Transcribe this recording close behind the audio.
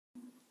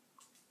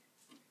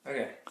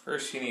Okay,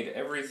 first you need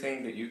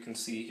everything that you can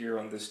see here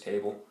on this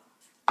table.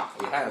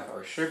 We have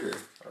our sugar,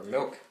 our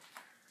milk,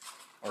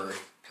 our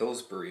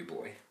Pillsbury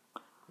boy.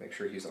 Make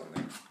sure he's on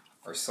there.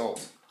 Our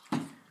salt. The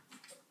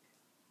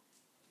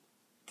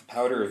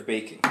powder of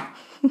baking.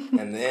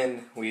 And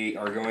then we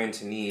are going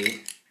to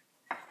need,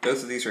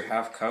 both of these are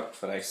half cup,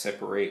 but I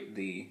separate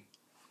the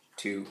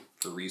two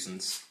for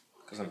reasons,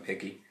 because I'm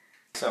picky.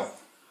 So,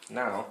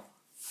 now,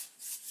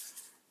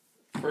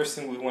 first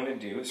thing we want to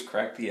do is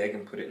crack the egg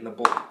and put it in the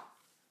bowl.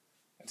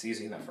 That's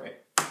easy enough, right?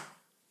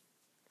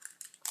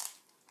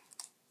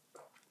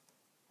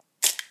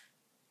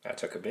 That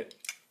took a bit.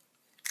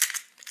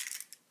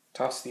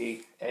 Toss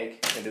the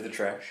egg into the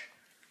trash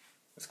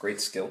with great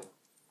skill.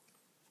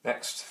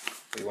 Next,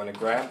 we want to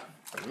grab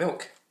our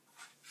milk,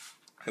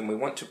 and we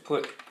want to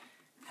put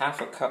half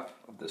a cup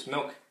of this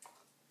milk,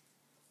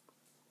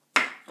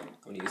 I'm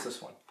going to use this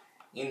one,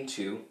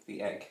 into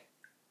the egg.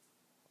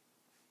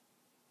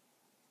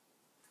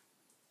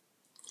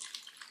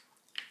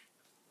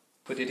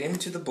 Put it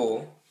into the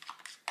bowl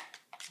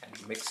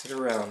and mix it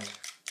around.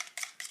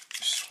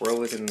 Just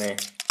swirl it in there,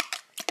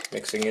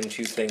 mixing in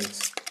two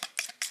things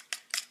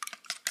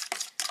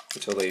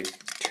until they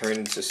turn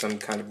into some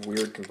kind of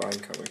weird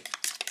combined color.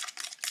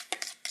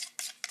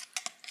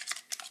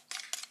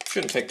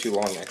 Shouldn't take too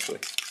long, actually.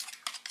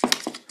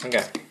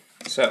 Okay,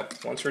 so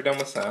once we're done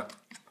with that,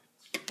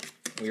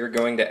 we are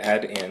going to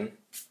add in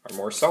our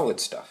more solid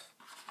stuff.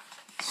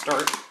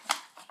 Start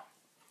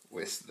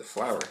with the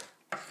flour.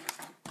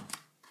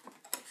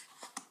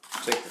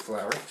 Take the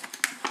flour,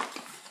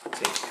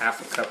 take half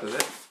a cup of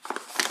it,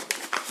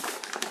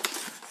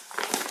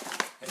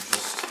 and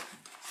just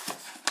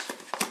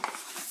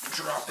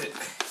drop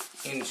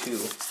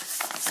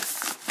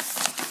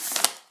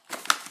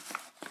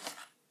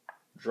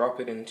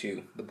it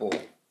into the bowl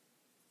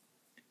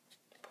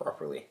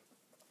properly.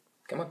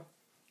 Come on.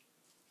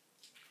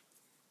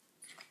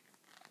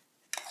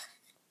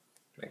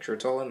 Make sure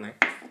it's all in there.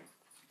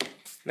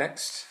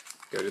 Next,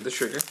 go to the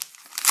sugar.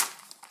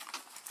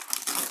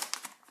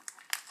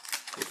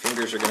 Your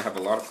fingers are going to have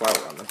a lot of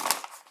flour on them.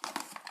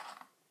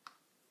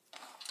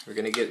 We're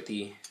going to get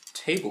the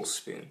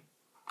tablespoon,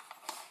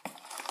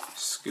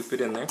 scoop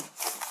it in there,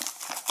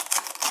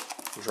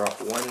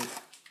 drop 1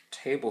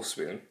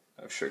 tablespoon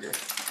of sugar.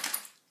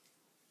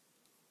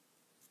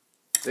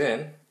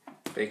 Then,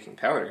 baking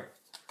powder,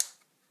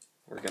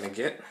 we're going to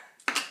get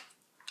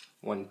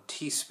 1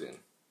 teaspoon.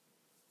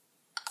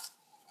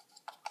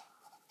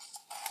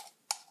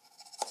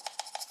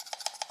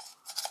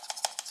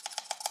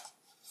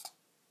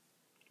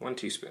 One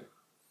teaspoon.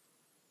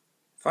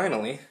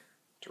 Finally,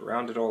 to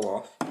round it all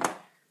off,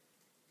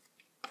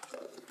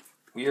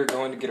 we are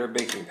going to get our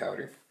baking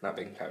powder, not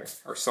baking powder,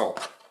 our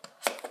salt.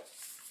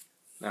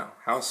 Now,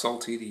 how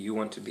salty do you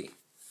want to be?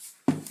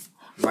 In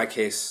my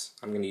case,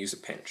 I'm going to use a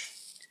pinch.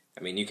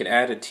 I mean, you can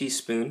add a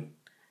teaspoon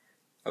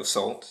of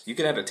salt. You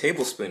can add a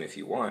tablespoon if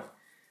you want.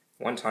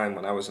 One time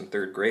when I was in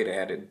 3rd grade, I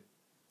added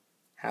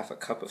half a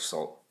cup of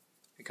salt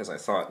because I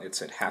thought it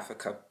said half a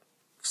cup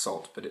of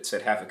salt, but it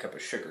said half a cup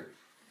of sugar.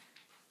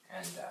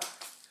 And,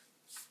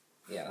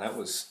 yeah, that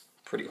was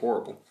pretty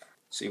horrible.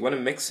 So you want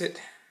to mix it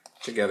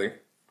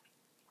together.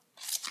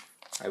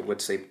 I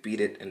would say beat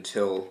it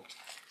until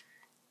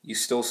you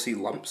still see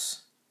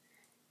lumps.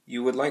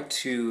 You would like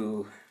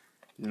to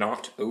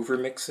not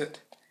overmix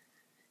it.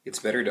 It's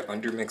better to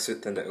undermix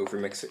it than to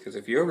overmix it, because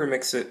if you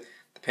overmix it,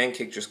 the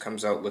pancake just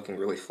comes out looking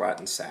really flat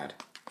and sad.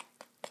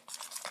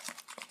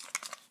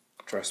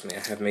 Trust me,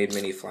 I have made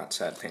many flat,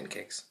 sad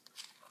pancakes.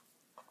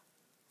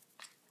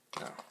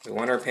 Now, we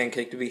want our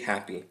pancake to be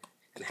happy,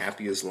 and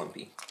happy is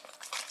lumpy.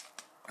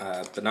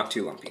 But not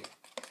too lumpy.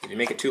 If you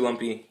make it too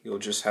lumpy, you'll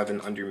just have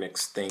an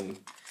undermixed thing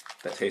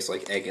that tastes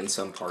like egg in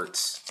some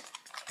parts,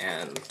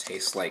 and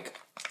tastes like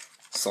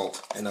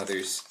salt in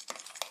others.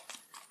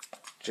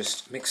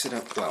 Just mix it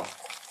up well.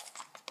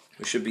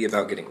 We should be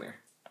about getting there.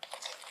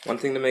 One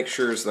thing to make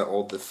sure is that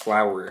all the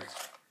flour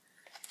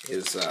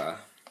is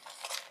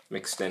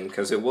mixed in,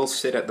 because it will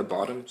sit at the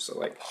bottom, so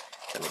like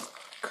kind of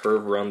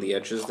curve around the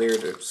edges there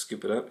to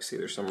scoop it up. See,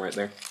 there's some right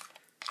there.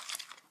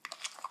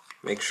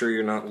 Make sure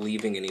you're not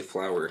leaving any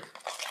flour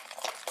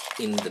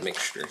in the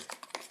mixture,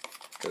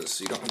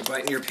 because you don't want to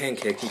bite in your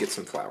pancake and get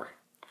some flour.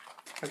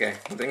 Okay,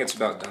 I think it's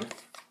about done.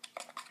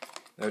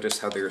 Notice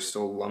how there are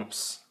still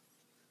lumps.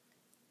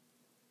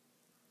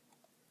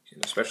 You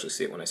can especially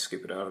see it when I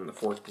scoop it out on the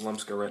fork, the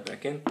lumps go right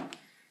back in.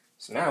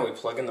 So now we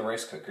plug in the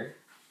rice cooker.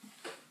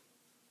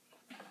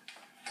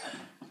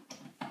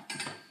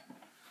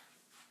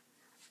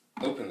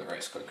 Open the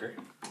rice cooker.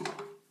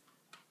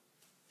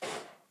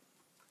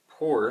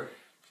 Pour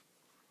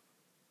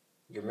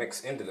your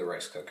mix into the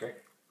rice cooker.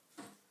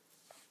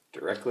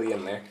 Directly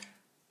in there.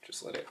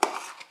 Just let it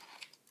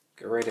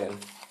go right in.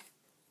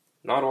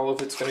 Not all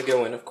of it's going to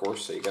go in, of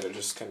course, so you got to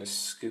just kind of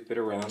scoop it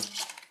around.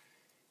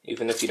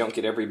 Even if you don't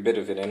get every bit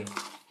of it in,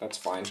 that's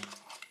fine.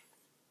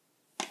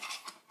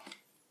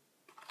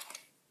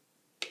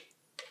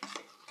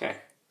 Okay.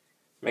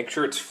 Make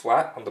sure it's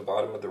flat on the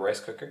bottom of the rice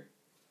cooker.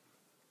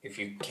 If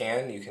you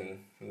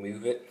can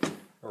move it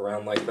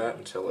around like that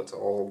until it's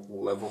all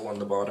level on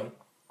the bottom.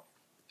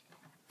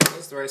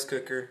 That's the rice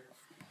cooker.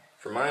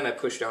 For mine, I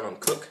push down on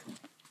cook.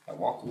 I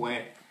walk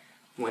away.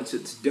 Once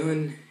it's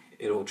done,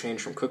 it'll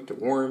change from cook to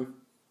warm.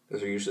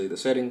 Those are usually the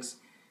settings.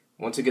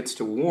 Once it gets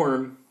to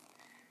warm,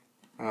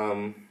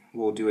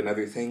 we'll do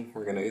another thing.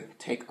 We're going to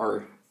take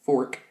our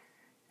fork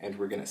and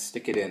we're going to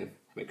stick it in,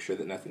 make sure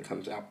that nothing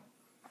comes out.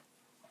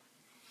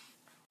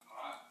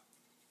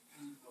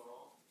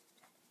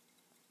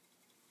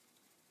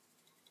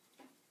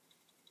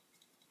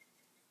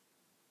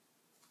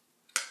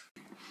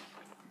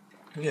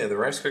 Yeah, the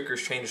rice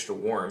cooker's changed to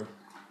warm.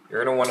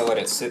 You're going to want to let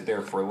it sit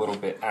there for a little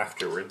bit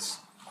afterwards.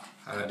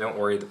 Don't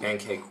worry, the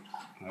pancake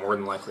more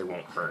than likely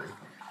won't burn.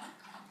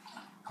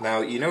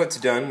 Now, you know it's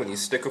done when you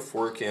stick a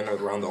fork in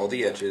around all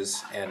the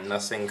edges and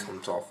nothing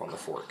comes off on the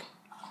fork.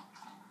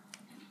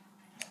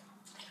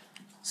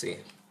 See,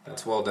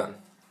 that's well done.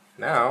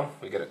 Now,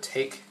 we gotta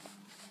take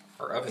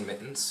our oven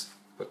mittens,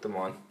 put them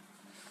on,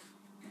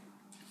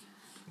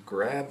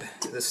 grab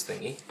this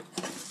thingy.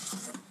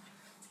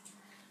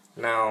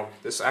 Now,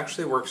 this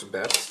actually works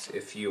best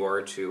if you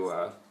are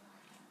to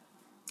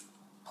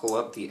pull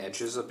up the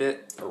edges a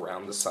bit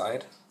around the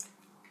side.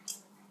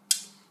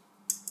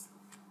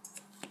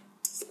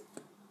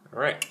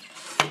 Alright,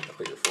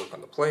 put your fork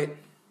on the plate,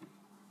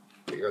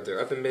 put your other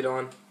oven mitt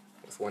on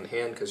with one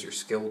hand because you're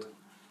skilled,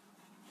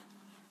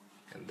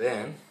 and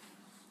then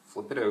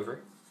flip it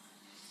over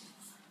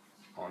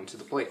onto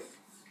the plate.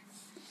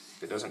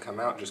 If it doesn't come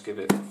out, just give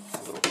it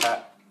a little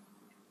pat.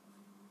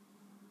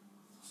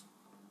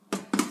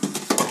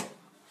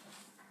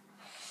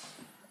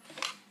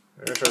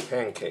 There's our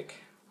pancake,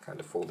 kind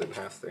of folded in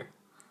half there.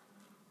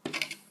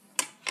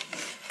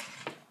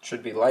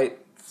 Should be light,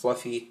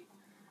 fluffy,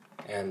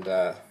 and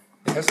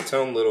it has its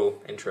own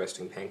little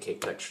interesting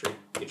pancake texture.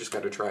 You just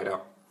got to try it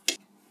out.